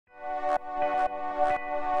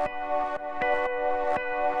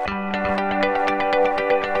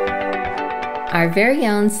Our very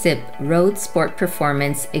own SIP Road Sport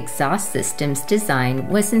Performance exhaust system's design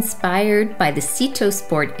was inspired by the SITO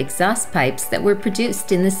Sport exhaust pipes that were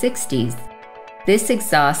produced in the 60s. This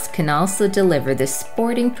exhaust can also deliver the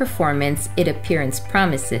sporting performance its appearance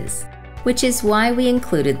promises, which is why we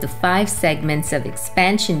included the 5 segments of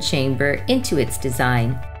expansion chamber into its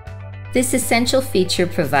design. This essential feature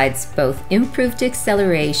provides both improved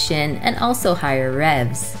acceleration and also higher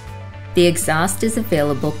revs. The exhaust is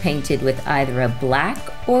available painted with either a black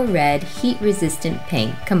or red heat-resistant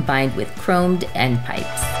paint combined with chromed end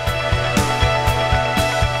pipes.